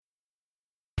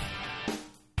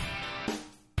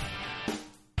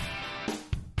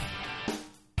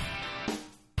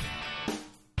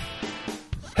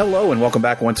Hello and welcome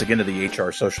back once again to the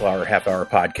HR Social Hour Half Hour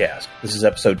Podcast. This is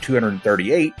episode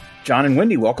 238. Jon and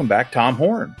Wendy, welcome back. Tom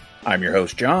Horne. I'm your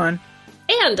host, Jon.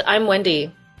 And I'm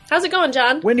Wendy. How's it going,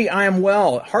 Jon? Wendy, I am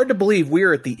well. Hard to believe we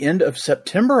are at the end of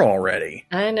September already.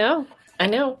 I know.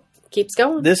 Keeps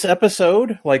going. This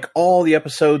episode, like all the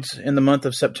episodes in the month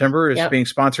of September, is being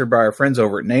sponsored by our friends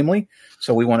over at Namely.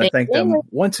 So we want to thank them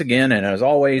once again. And as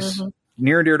always,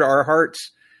 near and dear to our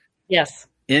hearts. Yes.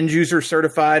 End user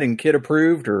certified and kid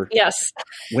approved, or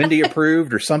Wendy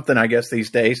approved, or something, I guess, these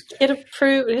days. Kid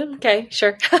approved. Okay,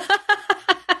 sure.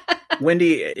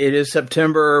 Wendy, it is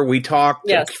September. We talked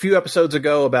a few episodes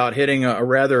ago about hitting a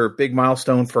rather big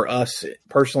milestone for us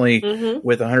personally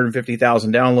with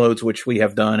 150,000 downloads, which we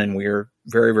have done, and we're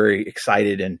very, very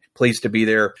excited and pleased to be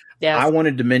there. Yes. I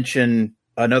wanted to mention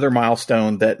another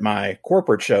milestone that my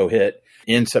corporate show hit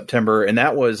in September, and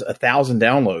that was 1,000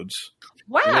 downloads.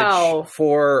 Wow. Which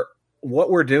for what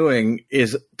we're doing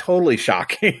is totally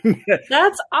shocking.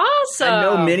 That's awesome. I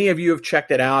know many of you have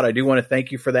checked it out. I do want to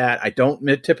thank you for that. I don't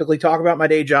typically talk about my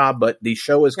day job, but the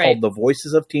show is called the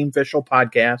Voices of Team Official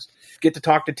Podcast. Get to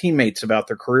talk to teammates about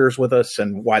their careers with us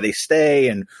and why they stay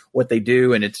and what they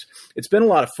do. And it's been a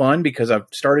lot of fun because I've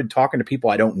started talking to people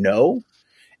I don't know.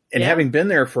 And having been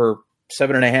there for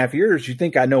 7.5 years, you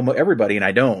think I know everybody, and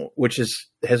I don't, which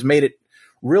has made it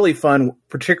really fun,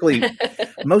 particularly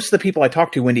most of the people I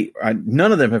talk to, Wendy,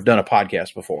 none of them have done a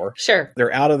podcast before. Sure.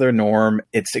 They're out of their norm.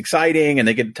 It's exciting, and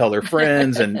they get to tell their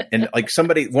friends. and like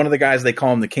one of the guys, they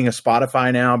call him the king of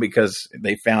Spotify now because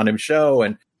they found him show.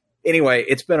 And anyway,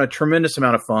 it's been a tremendous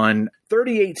amount of fun.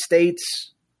 38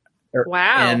 states.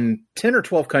 Wow. And 10 or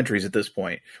 12 countries at this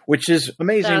point, which is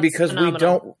amazing because phenomenal. We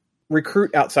don't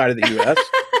recruit outside of the U.S.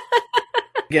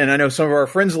 Again, I know some of our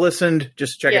friends listened.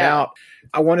 Just check it out.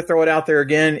 I want to throw it out there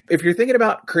again. If you're thinking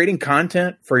about creating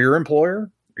content for your employer,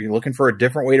 or you're looking for a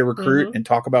different way to recruit and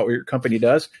talk about what your company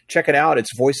does, check it out.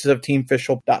 It's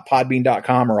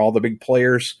voicesofteamofficial.podbean.com or all the big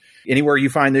players. Anywhere you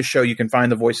find this show, you can find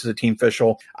the Voices of Team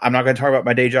Official. I'm not going to talk about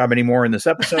my day job anymore in this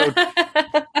episode.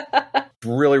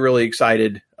 Really, really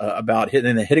excited about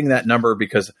hitting that number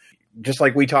because just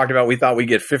like we talked about, we thought we'd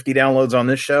get 50 downloads on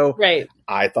this show. Right.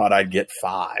 I thought I'd get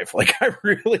 5. Like, I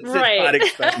really did not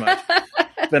expect much.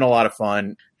 It's been a lot of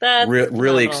fun. That's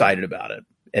really excited about it.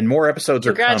 And more episodes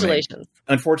are coming. Congratulations.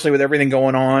 Unfortunately, with everything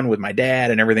going on with my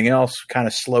dad and everything else, kind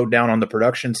of slowed down on the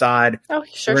production side. Oh,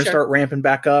 sure. We're going to start ramping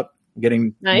back up,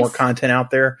 getting more content out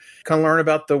there. Kind of learn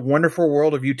about the wonderful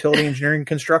world of utility engineering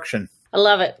construction. I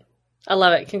love it.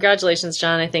 Congratulations,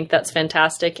 Jon. I think that's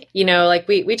fantastic. You know, like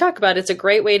we talk about, it's a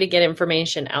great way to get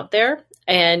information out there.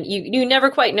 And you never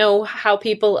quite know how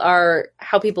people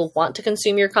want to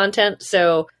consume your content.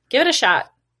 So give it a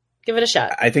shot.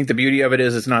 I think the beauty of it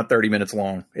is it's not 30 minutes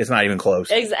long. It's not even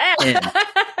close. Exactly.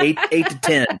 8 to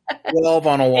 10, 12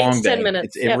 on a long day. 10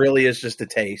 minutes. It really is just a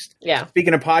taste. Yeah.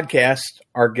 Speaking of podcasts,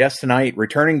 our guest tonight,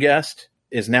 returning guest,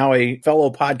 is now a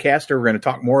fellow podcaster. We're going to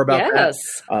talk more about that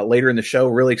later in the show.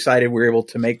 Really excited we were able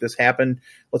to make this happen.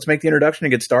 Let's make the introduction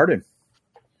and get started.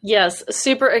 Yes,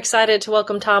 super excited to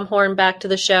welcome Tom Horne back to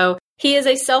the show. He is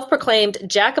a self-proclaimed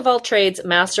jack of all trades,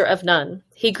 master of none.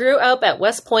 He grew up at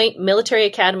West Point Military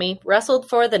Academy, wrestled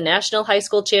for the National High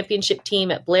School Championship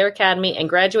team at Blair Academy, and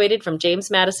graduated from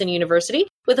James Madison University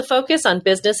with a focus on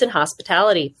business and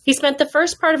hospitality. He spent the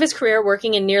first part of his career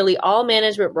working in nearly all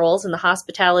management roles in the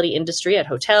hospitality industry at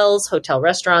hotels, hotel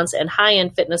restaurants, and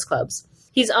high-end fitness clubs.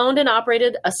 He's owned and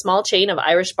operated a small chain of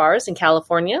Irish bars in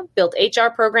California, built HR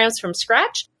programs from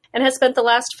scratch, and has spent the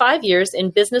last 5 years in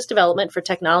business development for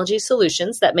technology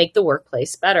solutions that make the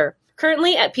workplace better.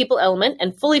 Currently at People Element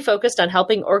and fully focused on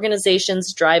helping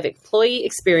organizations drive employee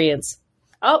experience.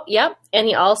 Oh, yep. And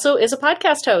he also is a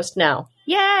podcast host now.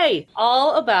 Yay!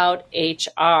 All about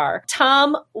HR.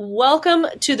 Tom, welcome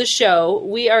to the show.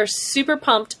 We are super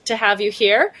pumped to have you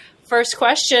here. First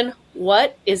question,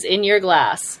 what is in your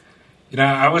glass? You know,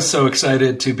 I was so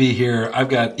excited to be here. I've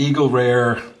got Eagle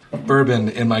Rare bourbon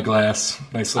in my glass.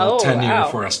 Nice little 10-year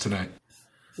for us tonight.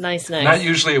 Nice. Not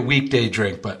usually a weekday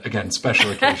drink, but again,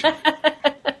 special occasion.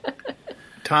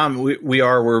 Tom,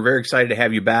 we're very excited to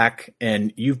have you back,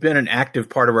 and you've been an active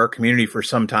part of our community for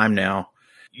some time now.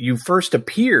 You first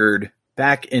appeared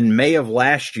back in May of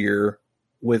last year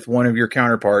with one of your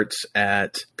counterparts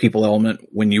at People Element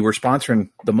when you were sponsoring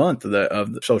the month of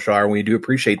the social hour. We do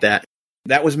appreciate that.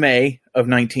 That was May of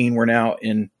 19. We're now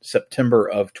in September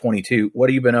of 22. What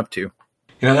have you been up to? You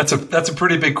know, that's a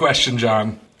pretty big question,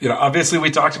 Jon. You know, obviously we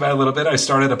talked about it a little bit. I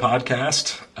started a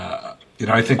podcast.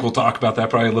 I think we'll talk about that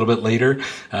probably a little bit later.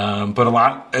 But a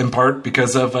lot in part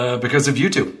because of you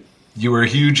two. You were a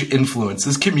huge influence.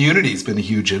 This community's been a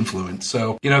huge influence.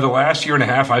 So, the last year and a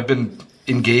half, I've been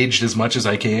engaged as much as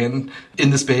I can in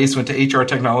the space. Went to HR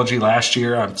technology last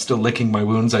year. I'm still licking my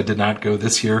wounds. I did not go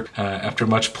this year after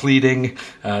much pleading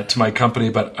to my company,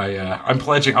 but I'm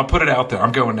pledging. I'll put it out there.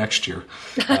 I'm going next year.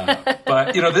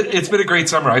 But, it's been a great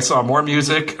summer. I saw more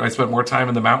music. I spent more time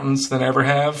in the mountains than I ever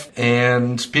have.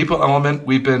 And People Element,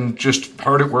 we've been just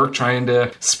hard at work trying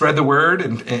to spread the word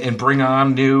and bring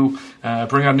on new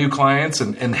clients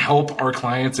and help our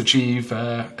clients achieve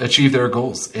their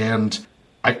goals. And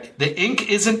the ink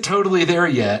isn't totally there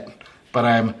yet, but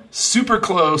I'm super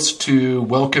close to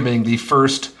welcoming the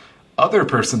first other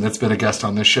person that's been a guest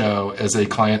on the show as a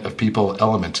client of People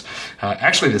Element.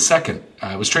 Actually, the second.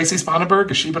 Was Tracy Sponenberg?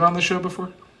 Has she been on the show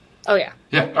before? Oh, yeah.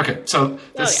 Yeah, okay. So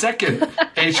the second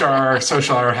HR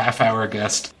social hour half-hour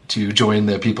guest to join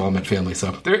the People Element family.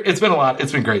 So it's been a lot.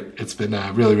 It's been great. It's been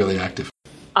really, really active.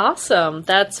 Awesome.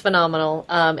 That's phenomenal.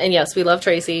 And yes, we love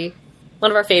Tracy.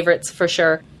 One of our favorites for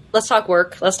sure. Let's talk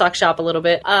work. Let's talk shop a little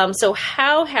bit. So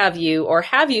how have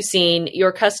you seen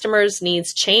your customers'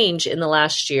 needs change in the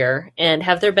last year? And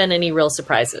have there been any real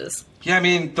surprises? Yeah, I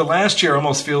mean, the last year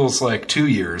almost feels like 2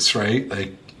 years, right?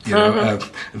 Like,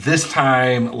 this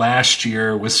time last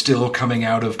year was still coming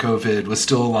out of COVID, was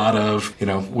still a lot of,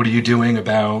 what are you doing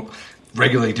about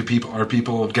regulating people? Are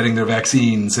people getting their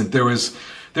vaccines? And there was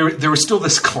still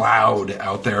this cloud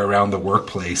out there around the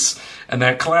workplace. And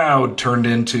that cloud turned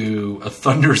into a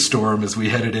thunderstorm as we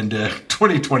headed into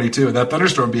 2022. And that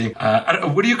thunderstorm being,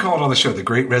 what do you call it on the show? The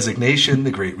Great Resignation,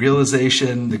 the Great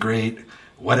Realization, the Great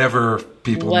whatever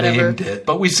people named it.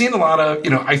 But we've seen a lot of,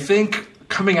 I think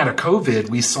coming out of COVID,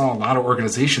 we saw a lot of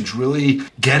organizations really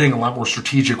getting a lot more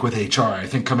strategic with HR. I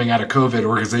think coming out of COVID,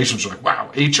 organizations were like,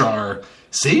 wow, HR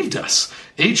saved us.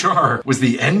 HR was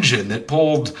the engine that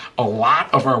pulled a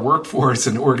lot of our workforce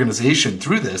and organization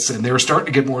through this, and they were starting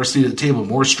to get more seat at the table,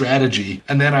 more strategy.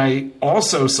 And then I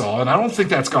also saw, and I don't think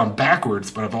that's gone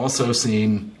backwards, but I've also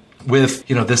seen with,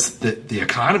 the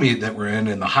economy that we're in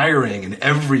and the hiring and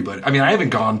everybody. I mean, I haven't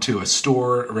gone to a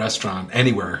store, a restaurant,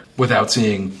 anywhere without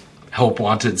seeing help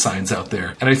wanted signs out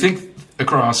there. And I think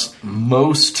across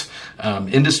most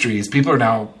industries, people are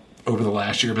now, over the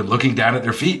last year, been looking down at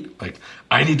their feet. Like,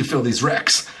 I need to fill these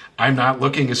recs. I'm not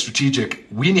looking as strategic.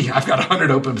 I've got 100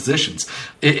 open positions.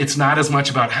 It's not as much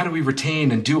about how do we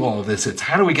retain and do all of this. It's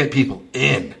how do we get people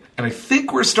in? And I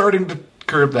think we're starting to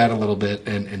curb that a little bit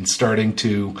and starting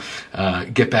to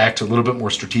get back to a little bit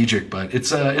more strategic. But it's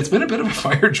been a bit of a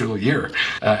fire drill year.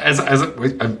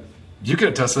 You can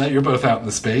attest to that. You're both out in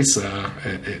the space.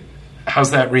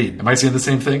 How's that read? Am I seeing the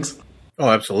same things? Oh,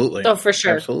 absolutely. Oh, for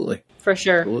sure. Absolutely. For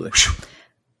sure. Absolutely.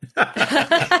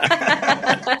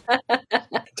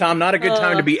 Tom, not a good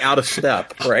time to be out of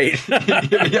step, right?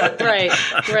 Yeah.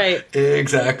 Right.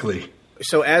 Exactly.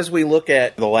 So as we look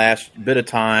at the last bit of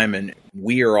time, and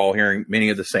we are all hearing many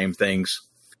of the same things,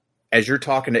 as you're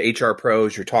talking to HR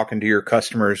pros, you're talking to your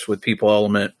customers with People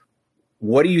Element,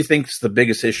 what do you think is the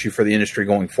biggest issue for the industry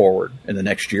going forward in the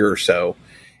next year or so?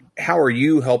 How are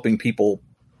you helping people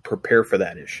prepare for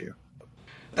that issue?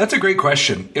 That's a great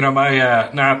question. My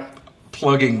not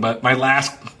plugging, but my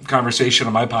last conversation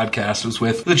on my podcast was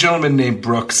with the gentleman named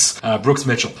Brooks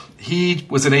Mitchell. He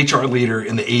was an HR leader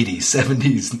in the 80s,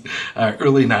 70s,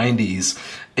 early 90s.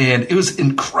 And it was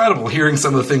incredible hearing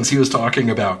some of the things he was talking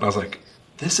about. And I was like,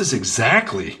 this is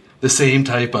exactly the same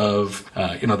type of,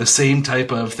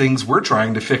 things we're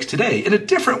trying to fix today in a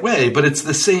different way, but it's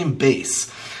the same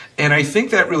base. And I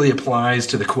think that really applies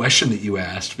to the question that you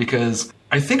asked, because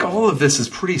I think all of this is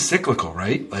pretty cyclical,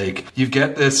 right? Like you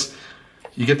get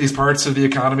these parts of the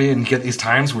economy and you get these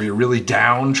times where you're really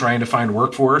down trying to find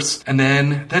workforce. And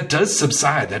then that does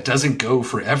subside. That doesn't go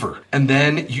forever. And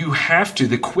then you have to,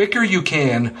 the quicker you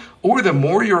can, or the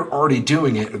more you're already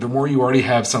doing it, or the more you already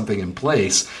have something in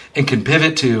place and can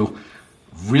pivot to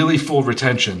really full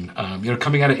retention.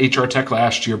 Coming out of HR tech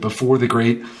last year before the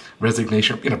Great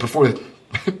Resignation, before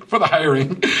the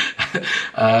hiring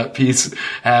piece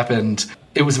happened,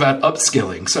 it was about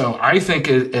upskilling. So I think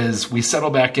as we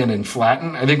settle back in and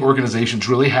flatten, I think organizations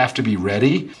really have to be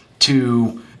ready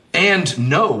to and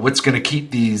know what's going to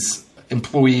keep these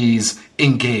employees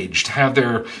engaged, have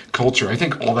their culture. I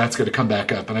think all that's going to come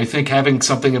back up. And I think having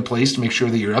something in place to make sure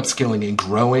that you're upskilling and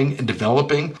growing and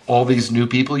developing all these new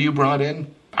people you brought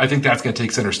in, I think that's going to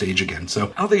take center stage again.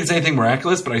 So I don't think it's anything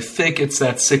miraculous, but I think it's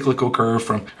that cyclical curve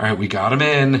from, all right, we got them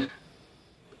in.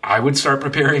 I would start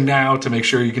preparing now to make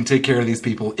sure you can take care of these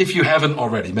people if you haven't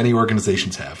already. Many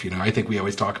organizations have. I think we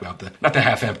always talk about not the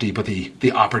half empty, but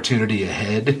the opportunity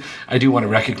ahead. I do want to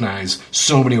recognize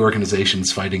so many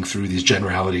organizations fighting through these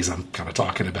generalities I'm kind of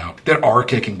talking about that are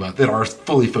kicking butt, that are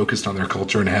fully focused on their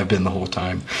culture and have been the whole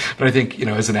time. But I think,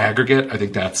 as an aggregate, I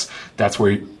think that's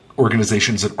where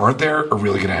organizations that aren't there are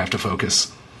really going to have to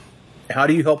focus. How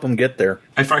do you help them get there?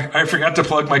 I forgot to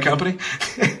plug my company.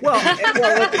 Well,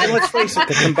 let's face it,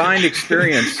 the combined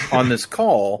experience on this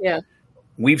call,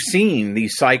 we've seen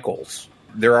these cycles.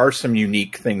 There are some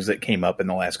unique things that came up in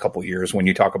the last couple of years when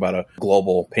you talk about a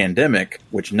global pandemic,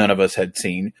 which none of us had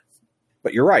seen.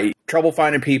 But you're right. Trouble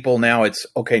finding people. Now it's,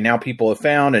 okay, now people have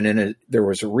found, and then there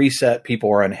was a reset.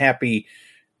 People are unhappy,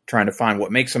 trying to find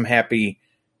what makes them happy.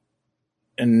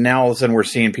 And now all of a sudden we're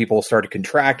seeing people start to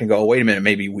contract and go, oh, wait a minute,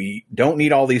 maybe we don't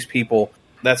need all these people.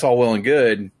 That's all well and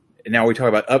good. And now we talk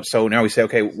about up. So now we say,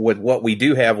 okay, with what we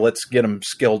do have, let's get them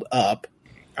skilled up.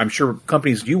 I'm sure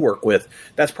companies you work with,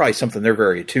 that's probably something they're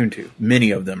very attuned to. Many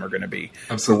of them are going to be.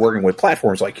 Absolutely. For working with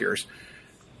platforms like yours.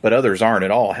 But others aren't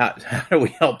at all. How do we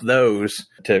help those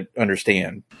to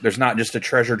understand? There's not just a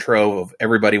treasure trove of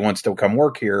everybody wants to come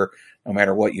work here, no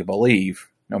matter what you believe,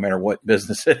 no matter what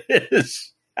business it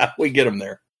is. How do we get them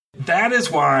there? That is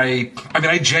why,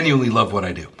 I genuinely love what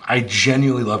I do. I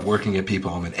genuinely love working at People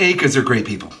Element. Because they're great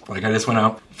people. Like, I just went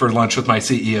out for lunch with my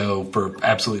CEO for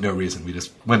absolutely no reason. We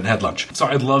just went and had lunch. So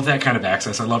I love that kind of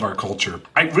access. I love our culture.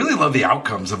 I really love the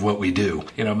outcomes of what we do.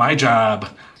 My job,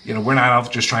 we're not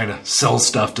out just trying to sell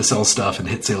stuff and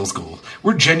hit sales goals.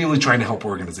 We're genuinely trying to help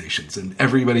organizations. And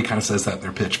everybody kind of says that in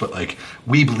their pitch, but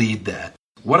we bleed that.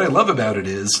 What I love about it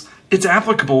is it's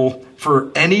applicable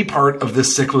for any part of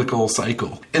this cyclical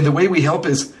cycle. And the way we help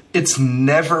is it's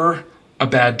never a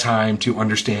bad time to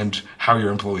understand how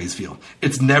your employees feel.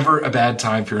 It's never a bad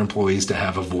time for your employees to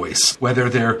have a voice, whether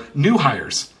they're new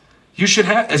hires. You should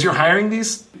have, as you're hiring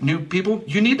these new people,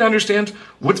 you need to understand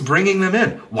what's bringing them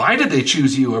in. Why did they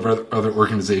choose you over other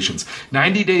organizations?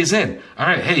 90 days in. All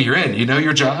right, hey, you're in. You know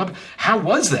your job. How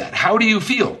was that? How do you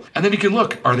feel? And then you can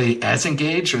look, are they as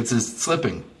engaged or is this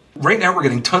slipping? Right now, we're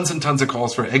getting tons and tons of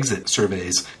calls for exit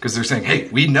surveys because they're saying, hey,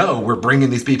 we know we're bringing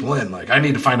these people in. I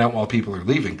need to find out why people are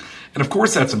leaving. And of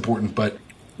course, that's important. But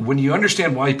when you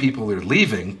understand why people are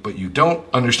leaving, but you don't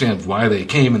understand why they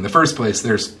came in the first place,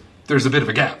 there's a bit of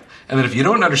a gap. And then if you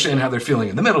don't understand how they're feeling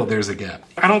in the middle, there's a gap.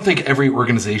 I don't think every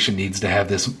organization needs to have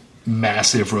this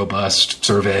massive, robust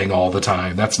surveying all the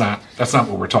time. That's not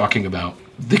what we're talking about.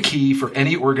 The key for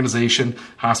any organization,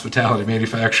 hospitality,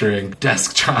 manufacturing,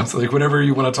 desk jobs, whatever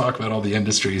you want to talk about, all the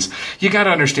industries, you got to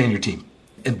understand your team.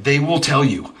 And they will tell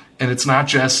you. And it's not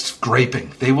just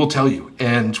graping. They will tell you.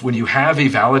 And when you have a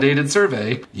validated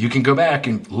survey, you can go back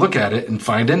and look at it and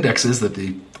find indexes that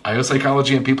the IO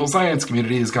psychology and people science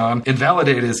community has gone and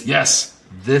validated as, yes,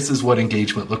 this is what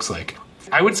engagement looks like.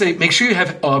 I would say make sure you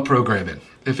have a program in.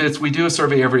 If we do a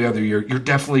survey every other year, you're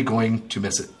definitely going to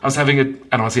miss it. I was having I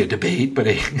don't want to say a debate, but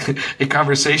a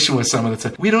conversation with someone that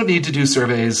said, we don't need to do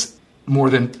surveys more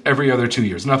than every other 2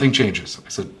 years. Nothing changes. I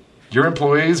said, your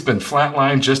employee's been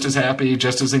flatlined, just as happy,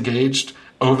 just as engaged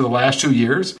over the last 2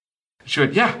 years? She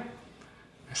went, yeah.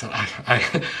 I said,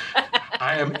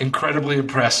 I am incredibly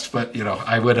impressed, but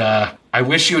I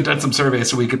wish you had done some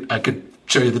surveys so I could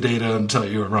show you the data and tell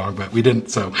you were wrong, but we didn't.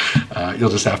 So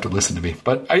you'll just have to listen to me.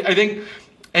 But I think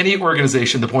any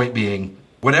organization, the point being,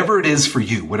 whatever it is for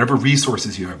you, whatever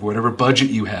resources you have, whatever budget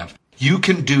you have, you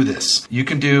can do this. You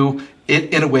can do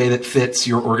it in a way that fits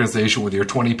your organization, whether you're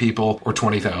 20 people or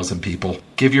 20,000 people.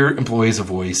 Give your employees a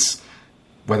voice,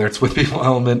 whether it's with People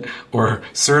Element or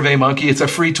SurveyMonkey. It's a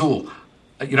free tool.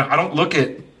 I don't look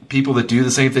at people that do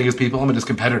the same thing as People Element as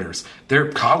competitors. They're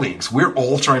colleagues. We're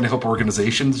all trying to help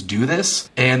organizations do this,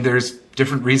 and there's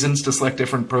different reasons to select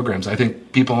different programs. I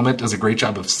think People Element does a great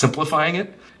job of simplifying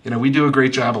it. We do a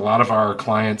great job. A lot of our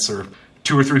clients are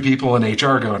 2 or 3 people in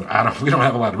HR going, we don't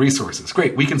have a lot of resources.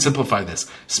 Great, we can simplify this.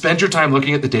 Spend your time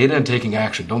looking at the data and taking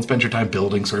action. Don't spend your time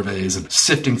building surveys and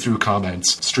sifting through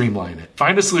comments. Streamline it.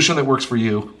 Find a solution that works for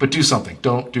you, but do something.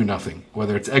 Don't do nothing.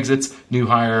 Whether it's exits, new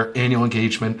hire, annual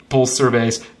engagement, pulse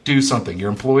surveys, do something. Your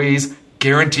employees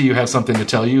guarantee you have something to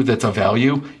tell you that's of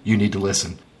value. You need to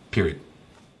listen. Period.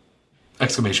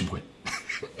 Exclamation point.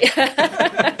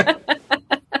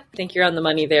 I think you're on the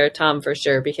money there, Tom, for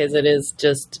sure, because it is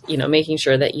just, making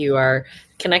sure that you are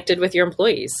connected with your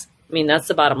employees. That's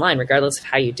the bottom line, regardless of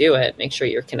how you do it, make sure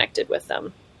you're connected with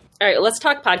them. All right, let's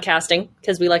talk podcasting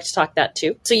because we like to talk that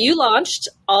too. So you launched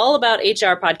All About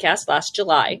HR podcast last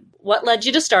July. What led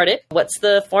you to start it? What's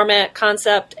the format,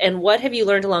 concept, and what have you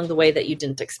learned along the way that you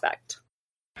didn't expect?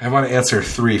 I want to answer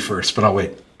 3 first, but I'll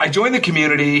wait. I joined the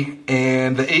community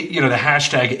and the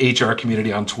hashtag HR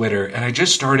community on Twitter, and I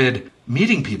just started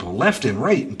meeting people left and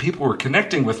right, and people were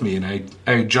connecting with me, and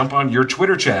I jump on your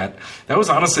Twitter chat. That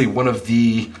was honestly one of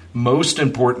the most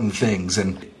important things,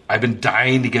 and I've been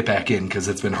dying to get back in because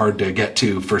it's been hard to get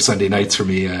to for Sunday nights for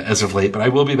me as of late, but I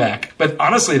will be back. But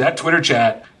honestly, that Twitter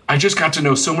chat, I just got to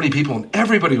know so many people, and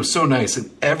everybody was so nice, and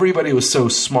everybody was so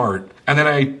smart. And then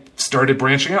I started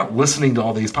branching out, listening to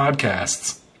all these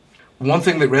podcasts. One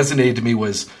thing that resonated to me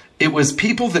was it was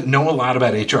people that know a lot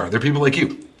about HR. They're people like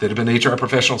you that have been HR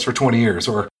professionals for 20 years,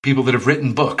 or people that have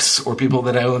written books, or people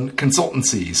that own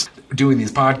consultancies doing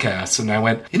these podcasts. And I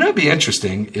went, it'd be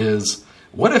interesting is,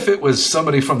 what if it was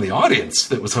somebody from the audience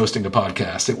that was hosting a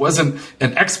podcast? It wasn't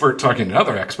an expert talking to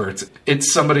other experts.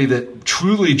 It's somebody that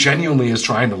truly, genuinely is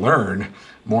trying to learn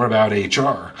more about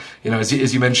HR.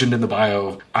 As you mentioned in the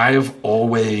bio, I've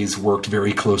always worked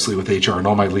very closely with HR in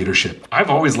all my leadership. I've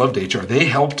always loved HR. They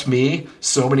helped me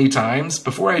so many times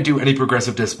before I do any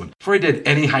progressive discipline. Before I did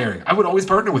any hiring, I would always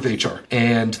partner with HR.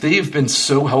 And they've been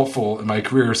so helpful in my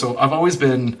career. So I've always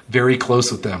been very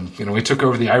close with them. We took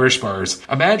over the Irish bars.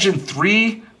 Imagine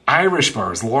 3 Irish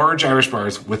bars, large Irish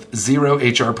bars with 0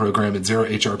 HR program and 0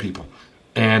 HR people.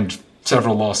 And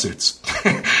several lawsuits.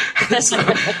 So,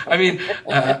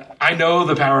 I know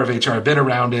the power of HR. I've been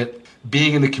around it.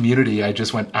 Being in the community, I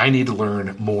just went, I need to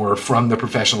learn more from the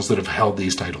professionals that have held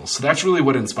these titles. So that's really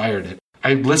what inspired it.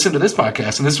 I listened to this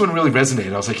podcast, and this one really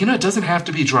resonated. I was like, it doesn't have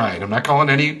to be dry. And I'm not calling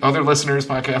any other listeners'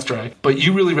 podcast dry, but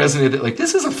you really resonated. Like,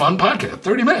 this is a fun podcast,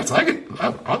 30 minutes.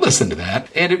 I'll listen to that.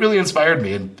 And it really inspired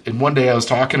me. And one day I was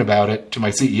talking about it to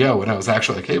my CEO, and I was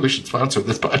actually like, hey, we should sponsor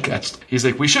this podcast. He's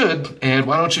like, we should. And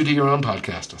why don't you do your own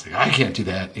podcast? I was like, I can't do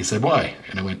that. He said, why?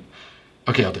 And I went,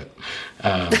 okay, I'll do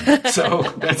it. So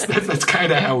that's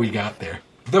kind of how we got there.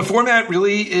 The format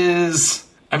really is,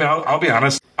 I'll be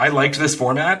honest. I liked this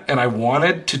format, and I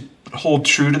wanted to hold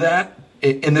true to that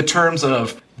in the terms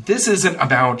of this isn't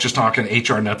about just talking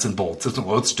HR nuts and bolts.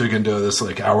 Let's dig into this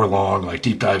hour-long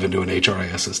deep dive into an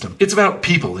HRIS system. It's about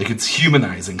people. It's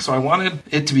humanizing. So I wanted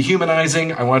it to be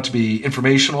humanizing. I wanted it to be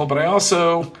informational, but I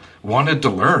also wanted to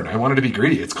learn. I wanted to be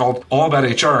greedy. It's called All About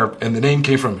HR, and the name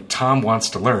came from Tom Wants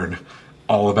to Learn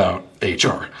All About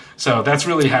HR. So that's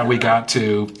really how we got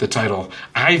to the title.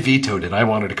 I vetoed it. I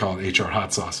wanted to call it HR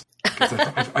Hot Sauce. Because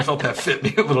I felt that fit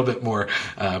me a little bit more.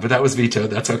 But that was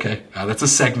vetoed. That's okay. That's a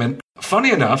segment.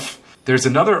 Funny enough, there's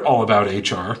another All About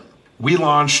HR. We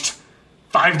launched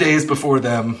 5 days before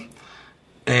them,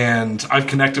 and I've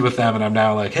connected with them, and I'm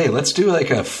now like, hey, let's do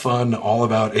a fun All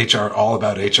About HR.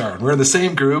 And we're in the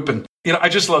same group, and I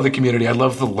just love the community. I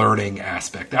love the learning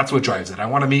aspect. That's what drives it. I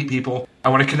want to meet people. I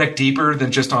want to connect deeper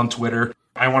than just on Twitter.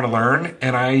 I want to learn,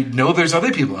 and I know there's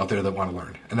other people out there that want to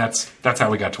learn, and that's how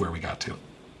we got to where we got to.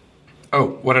 Oh,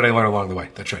 what did I learn along the way?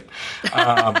 That's right.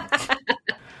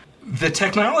 The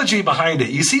technology behind it.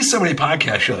 You see so many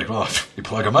podcasts, you're like, well, you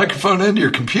plug a microphone into your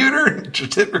computer and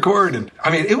just hit record. And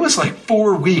it was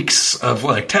 4 weeks of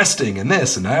testing and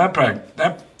this and that.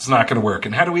 That's not going to work.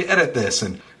 And how do we edit this?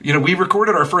 And, we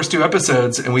recorded our first 2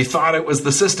 episodes and we thought it was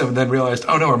the system and then realized,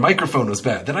 oh no, our microphone was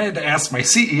bad. Then I had to ask my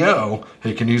CEO,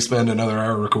 hey, can you spend another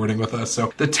hour recording with us?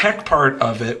 So the tech part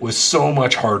of it was so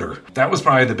much harder. That was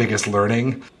probably the biggest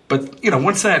learning. But,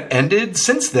 once that ended,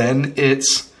 since then,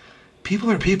 it's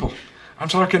people are people. I'm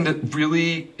talking to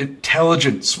really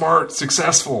intelligent, smart,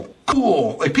 successful,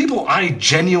 cool, people I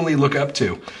genuinely look up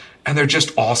to. And they're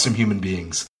just awesome human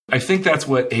beings. I think that's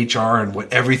what HR and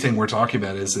what everything we're talking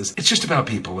about is it's just about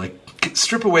people.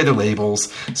 Strip away the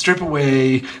labels, strip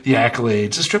away the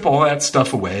accolades, just strip all that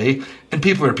stuff away. And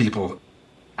people are people.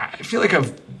 I feel like I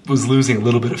was losing a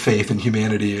little bit of faith in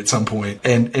humanity at some point.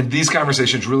 And these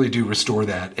conversations really do restore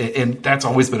that. And that's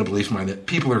always been a belief of mine that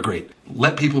people are great.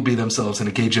 Let people be themselves and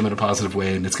engage them in a positive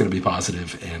way, and it's going to be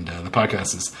positive. And the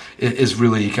podcast is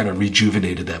really kind of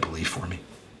rejuvenated that belief for me.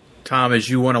 Tom, as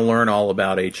you want to learn all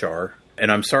about HR,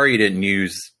 and I'm sorry you didn't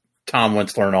use Tom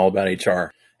Wants to Learn All About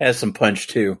HR. It has some punch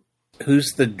too.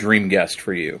 Who's the dream guest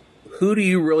for you? Who do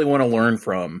you really want to learn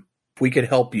from? If we could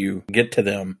help you get to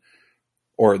them,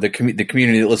 or the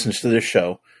community that listens to this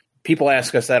show. People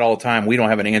ask us that all the time. We don't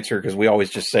have an answer because we always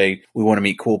just say we want to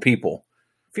meet cool people.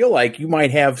 I feel like you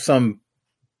might have some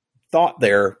thought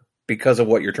there because of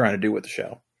what you're trying to do with the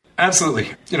show.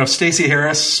 Absolutely. Stacey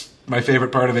Harris, my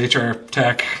favorite part of HR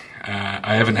tech.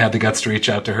 I haven't had the guts to reach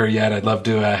out to her yet. I'd love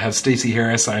to have Stacey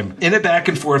Harris. I'm in a back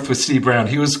and forth with Steve Brown.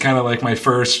 He was kind of my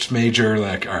first major, all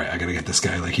right, I got to get this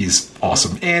guy. He's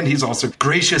awesome. And he's also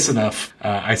gracious enough.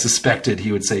 I suspected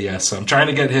he would say yes. So I'm trying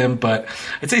to get him. But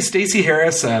I'd say Stacey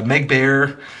Harris, Meg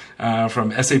Baer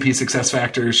from SAP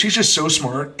SuccessFactors. She's just so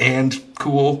smart and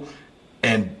cool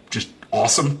and just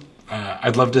awesome.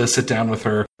 I'd love to sit down with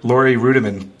her. Lori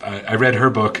Rudiman, I read her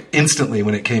book instantly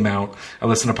when it came out. I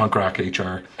listened to Punk Rock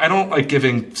HR. I don't like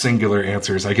giving singular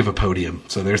answers. I give a podium.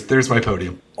 So there's my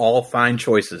podium. All fine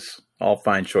choices. All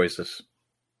fine choices.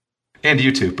 And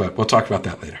you too, but we'll talk about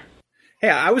that later. Hey,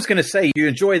 I was going to say, you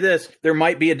enjoy this. There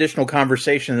might be additional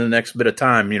conversation in the next bit of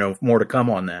time, more to come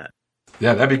on that.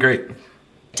 Yeah, that'd be great.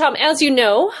 Tom, as you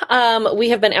know, we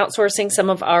have been outsourcing some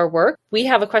of our work. We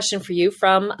have a question for you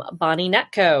from Bonnie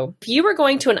Netco. If you were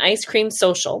going to an ice cream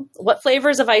social, what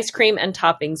flavors of ice cream and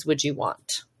toppings would you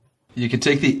want? You can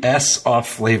take the S off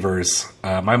flavors.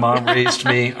 My mom raised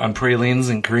me on pralines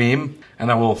and cream, and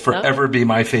that will forever be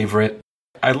my favorite.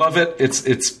 I love it.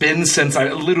 It's been since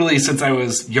I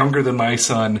was younger than my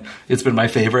son. It's been my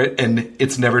favorite, and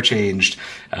it's never changed.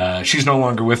 She's no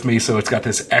longer with me, so it's got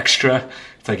this extra.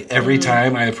 It's like every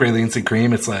time I have pralines and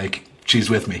cream, it's like she's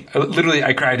with me.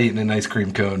 I cried eating an ice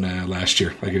cream cone last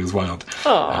year. Like, it was wild.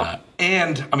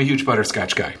 And I'm a huge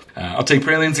butterscotch guy. I'll take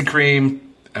pralines and cream.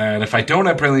 And if I don't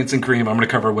have pralines and cream, I'm going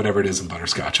to cover whatever it is in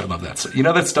butterscotch. I love that. So,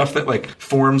 that stuff that like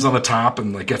forms on the top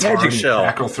and like gets hard and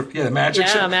crackle through. Yeah, magic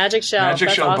shell. Magic shell. Magic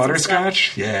That's shell awesome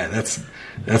butterscotch. stuff. Yeah,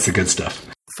 that's the good stuff.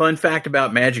 Fun fact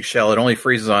about magic shell, it only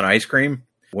freezes on ice cream.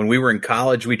 When we were in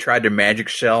college, we tried to magic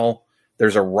shell.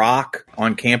 There's a rock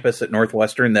on campus at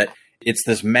Northwestern that it's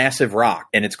this massive rock,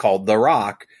 and it's called The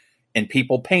Rock, and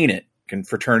people paint it. And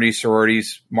fraternities,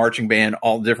 sororities, marching band,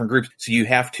 all different groups. So you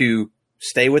have to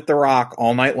stay with the rock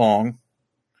all night long,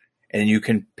 and you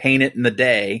can paint it in the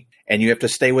day, and you have to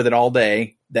stay with it all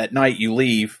day. That night you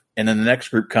leave, and then the next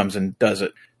group comes and does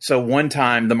it. So one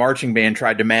time the marching band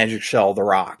tried to magic shell the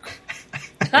rock.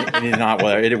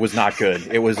 It was not good.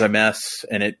 It was a mess,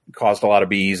 and it caused a lot of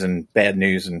bees and bad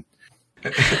news. And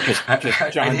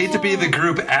I'd hate to be the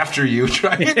group after you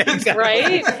trying to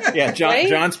right? Yeah, right?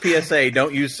 John's PSA,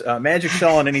 don't use magic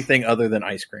shell on anything other than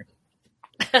ice cream.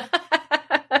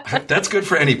 That's good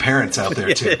for any parents out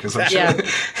there, too. Yeah,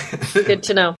 good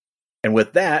to know. And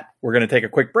with that, we're going to take a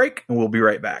quick break, and we'll be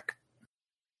right back.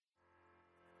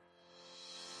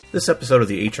 This episode of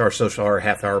the HR Social Hour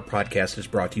Half Hour podcast is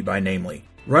brought to you by Namely.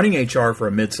 Running HR for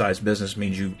a mid-sized business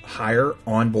means you hire,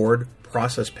 onboard,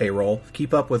 process payroll,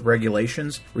 keep up with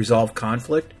regulations, resolve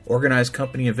conflict, organize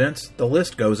company events, the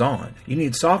list goes on. You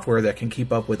need software that can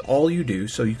keep up with all you do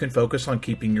so you can focus on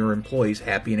keeping your employees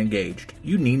happy and engaged.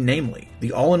 You need Namely,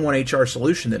 the all-in-one HR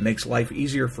solution that makes life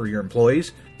easier for your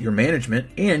employees, your management,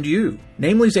 and you.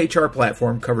 Namely's HR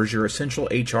platform covers your essential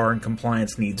HR and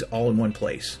compliance needs all in one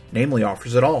place. Namely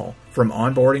offers it all, from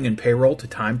onboarding and payroll to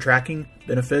time tracking,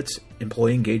 benefits,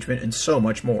 employee engagement, and so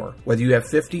much more. Whether you have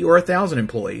 50 or 1,000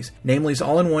 employees, Namely's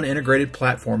all-in-one integrated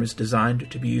platform is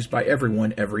designed to be used by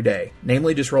everyone every day.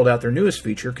 Namely just rolled out their newest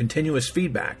feature, continuous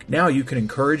feedback. Now you can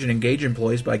encourage and engage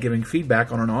employees by giving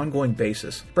feedback on an ongoing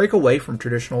basis. Break away from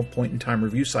traditional point-in-time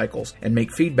review cycles and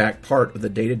make feedback part of the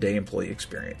day-to-day employee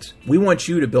experience. We want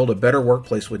you to build a better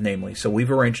workplace with Namely, so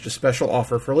we've arranged a special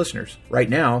offer for listeners. Right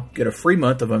now, get a free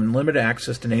month of unlimited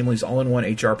access to Namely's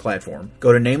all-in-one HR platform.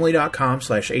 Go to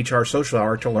namely.com/HR Social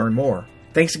Hour to learn more.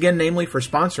 Thanks again, Namely, for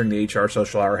sponsoring the HR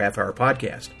Social Hour Half Hour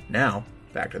podcast. Now,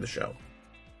 back to the show.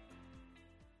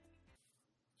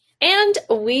 And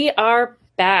we are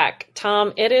back.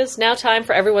 Tom, it is now time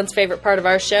for everyone's favorite part of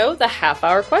our show, the Half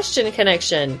Hour Question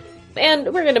Connection.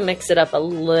 And we're going to mix it up a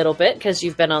little bit because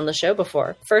you've been on the show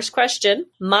before. First question,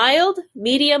 mild,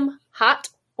 medium, hot,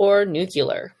 or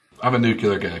nuclear? I'm a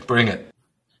nuclear guy. Bring it.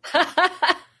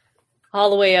 All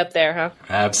the way up there, huh?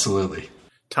 Absolutely.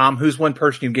 Tom, who's one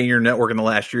person you've gained your network in the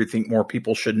last year you think more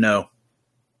people should know?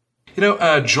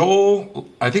 Joel,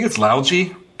 I think it's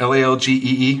Lalgee,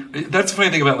 Lalgee. That's the funny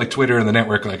thing about like Twitter and the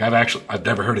network. Like I've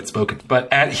never heard it spoken,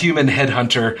 but at Human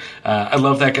Headhunter, I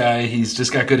love that guy. He's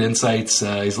just got good insights.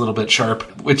 He's a little bit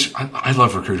sharp, which I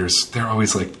love recruiters. They're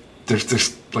always like,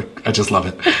 there's like, I just love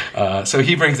it. So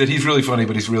he brings it. He's really funny,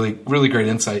 but he's really, really great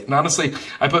insight. And honestly,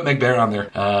 I put Meg Bear on there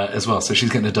as well. So she's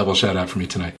getting a double shout out from me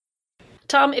tonight.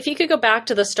 Tom, if you could go back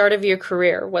to the start of your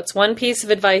career, what's one piece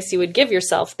of advice you would give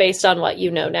yourself based on what you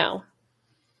know now?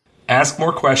 Ask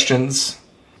more questions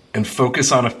and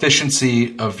focus on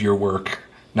efficiency of your work,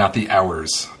 not the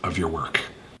hours of your work.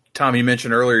 Tom, you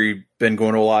mentioned earlier you've been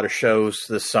going to a lot of shows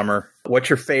this summer. What's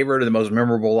your favorite or the most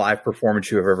memorable live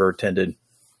performance you have ever attended?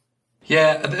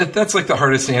 Yeah, that's like the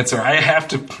hardest answer. I have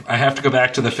to go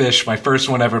back to the Fish, my first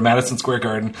one ever, Madison Square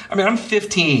Garden. I mean, I'm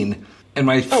 15. And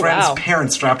my friend's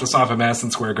parents dropped us off at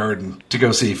Madison Square Garden to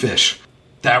go see Fish.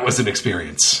 That was an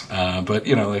experience. But,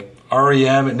 like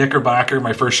REM at Knickerbocker,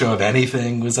 my first show of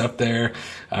anything was up there.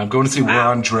 I'm going to see War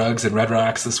on Drugs and Red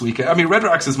Rocks this weekend. I mean, Red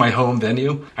Rocks is my home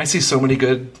venue. I see so many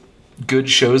good good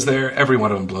shows there. Every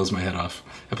one of them blows my head off.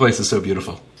 The place is so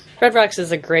beautiful. Red Rocks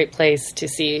is a great place to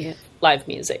see live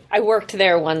music. I worked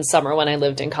there one summer when I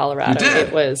lived in Colorado. You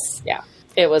did?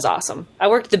 It was awesome. I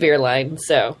worked the beer line,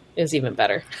 so it was even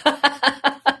better.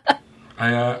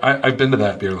 I've been to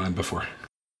that beer line before.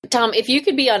 Tom, if you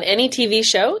could be on any TV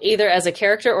show, either as a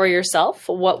character or yourself,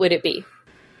 what would it be?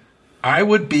 I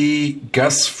would be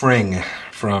Gus Fring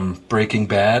from Breaking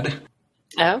Bad.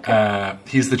 Oh, okay.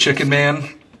 He's the Chicken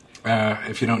Man.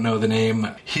 If you don't know the name,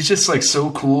 he's just like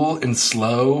so cool and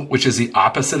slow, which is the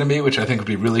opposite of me, which I think would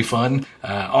be really fun.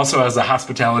 Also, as a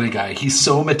hospitality guy, he's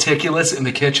so meticulous in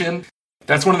the kitchen.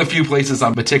 That's one of the few places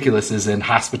I'm meticulous is in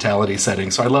hospitality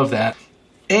settings. So I love that.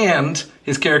 And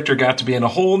his character got to be in a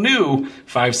whole new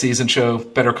 5-season show,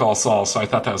 Better Call Saul. So I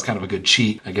thought that was kind of a good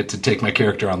cheat. I get to take my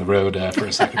character on the road for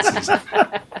a second season.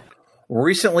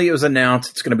 Recently, it was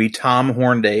announced it's going to be Tom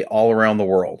Horne Day all around the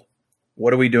world.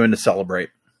 What are we doing to celebrate?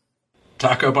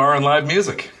 Taco bar and live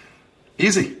music.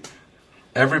 Easy.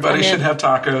 Everybody should have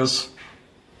tacos.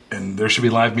 And there should be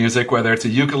live music, whether it's a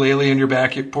ukulele in your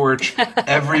back porch.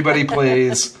 Everybody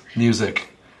plays music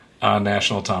on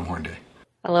National Tom Horne Day.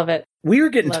 I love it. We are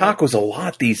getting tacos a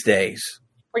lot these days.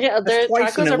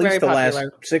 Tacos are very the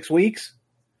popular. Last 6 weeks.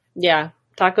 Yeah,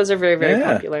 tacos are very, very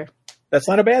popular. That's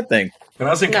not a bad thing. When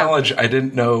I was in college, I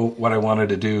didn't know what I wanted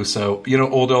to do. So,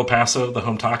 Old El Paso, the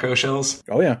home taco shells?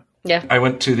 Oh, yeah. Yeah. I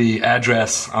went to the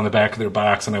address on the back of their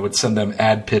box, and I would send them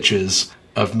ad pitches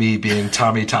of me being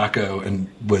Tommy Taco and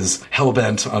was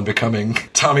hell-bent on becoming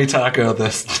Tommy Taco, the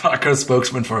taco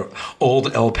spokesman for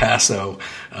Old El Paso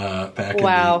back in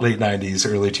the late 90s,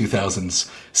 early 2000s.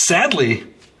 Sadly,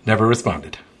 never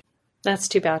responded. That's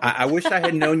too bad. I wish I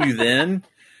had known you then.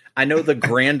 I know the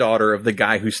granddaughter of the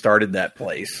guy who started that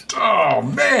place. Oh,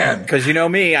 man. Because you know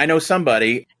me, I know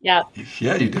somebody. Yeah.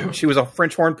 Yeah, you do. She was a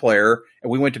French horn player, and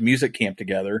we went to music camp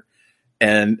together.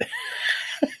 And...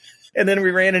 And then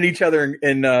we ran into each other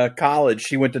in college.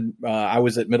 She went to, I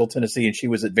was at Middle Tennessee and she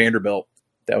was at Vanderbilt.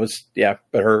 That was,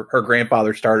 but her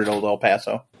grandfather started Old El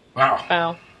Paso.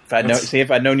 Wow.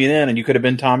 If I'd known you then and you could have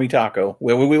been Tommy Taco.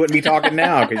 Well, we wouldn't be talking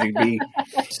now because you'd be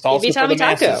salsa Tommy for the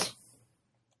Taco. masses.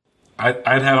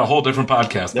 I'd have a whole different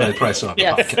podcast, but I'd probably still have a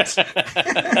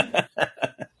podcast.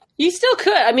 You still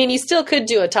could. I mean, you still could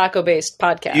do a taco-based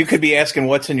podcast. You could be asking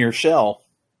what's in your shell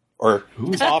or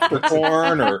softer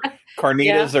corn or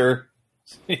carnitas or...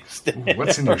 Ooh,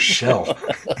 what's in your shell?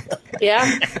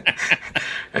 Yeah.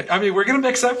 I mean, we're going to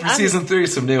mix up for season 3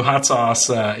 some new hot sauce,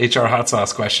 HR hot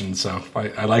sauce questions. So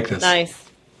I like this. Nice.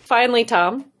 Finally,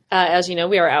 Tom, as you know,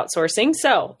 we are outsourcing.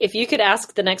 So if you could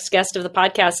ask the next guest of the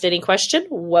podcast any question,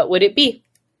 what would it be?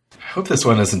 I hope this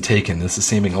one isn't taken. This is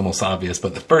seeming almost obvious,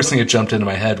 but the first thing that jumped into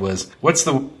my head was, what's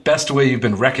the best way you've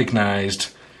been recognized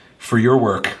for your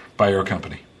work by your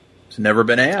company? It's never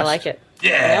been asked. I like it.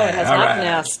 Yeah. No, it has not been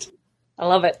asked. I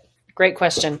love it. Great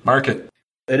question. Mark it.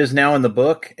 It is now in the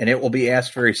book, and it will be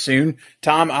asked very soon.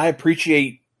 Tom, I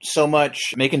appreciate so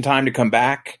much making time to come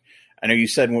back. I know you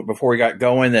said before we got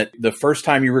going that the first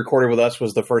time you recorded with us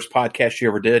was the first podcast you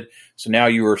ever did. So now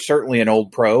you are certainly an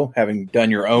old pro, having done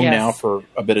your own now for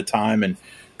a bit of time. And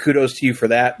kudos to you for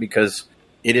that, because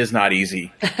it is not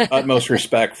easy. Utmost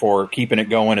respect for keeping it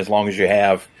going as long as you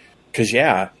have. Because,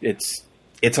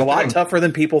 it's a lot tougher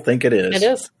than people think it is. It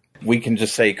is. We can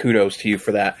just say kudos to you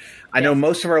for that. I know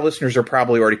most of our listeners are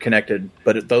probably already connected,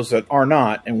 but those that are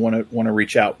not and want to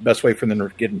reach out, best way for them to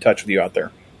get in touch with you out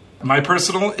there. My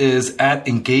personal is at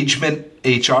Engagement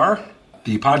HR.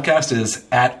 The podcast is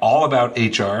at All About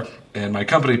HR. And my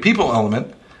company, People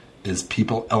Element, is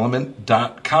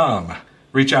peopleelement.com.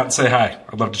 Reach out and say hi.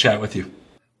 I'd love to chat with you.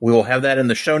 We will have that in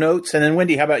the show notes. And then,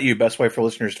 Wendy, how about you? Best way for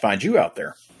listeners to find you out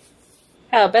there?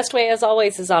 Best way, as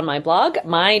always, is on my blog,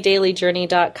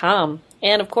 mydailyjourney.com.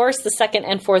 And, of course, the second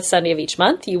and fourth Sunday of each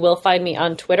month, you will find me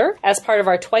on Twitter as part of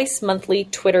our twice-monthly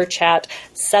Twitter chat,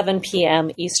 7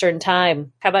 p.m. Eastern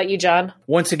Time. How about you, John?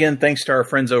 Once again, thanks to our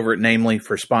friends over at Namely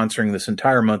for sponsoring this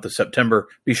entire month of September.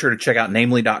 Be sure to check out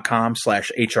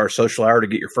namely.com/HR Social Hour to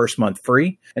get your first month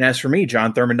free. And as for me,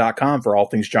 johnthurman.com for all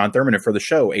things John Thurman, and for the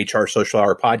show, HR Social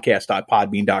Hour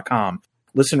Podcast.podbean.com.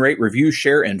 Listen, rate, review,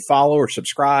 share, and follow or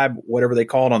subscribe, whatever they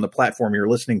call it on the platform you're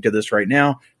listening to this right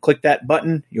now. Click that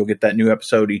button. You'll get that new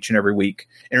episode each and every week.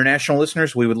 International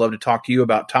listeners, we would love to talk to you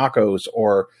about tacos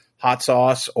or hot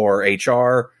sauce or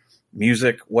HR,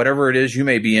 music, whatever it is you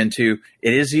may be into.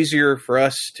 It is easier for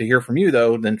us to hear from you,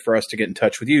 though, than for us to get in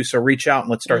touch with you. So reach out and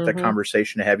let's start that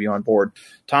conversation to have you on board.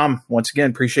 Tom, once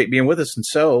again, appreciate being with us. And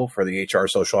so for the HR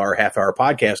Social Hour Half Hour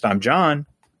Podcast, I'm John.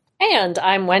 And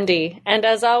I'm Wendy. And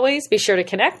as always, be sure to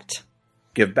connect,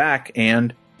 give back,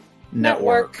 and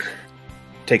network.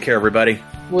 Take care, everybody.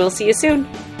 We'll see you soon.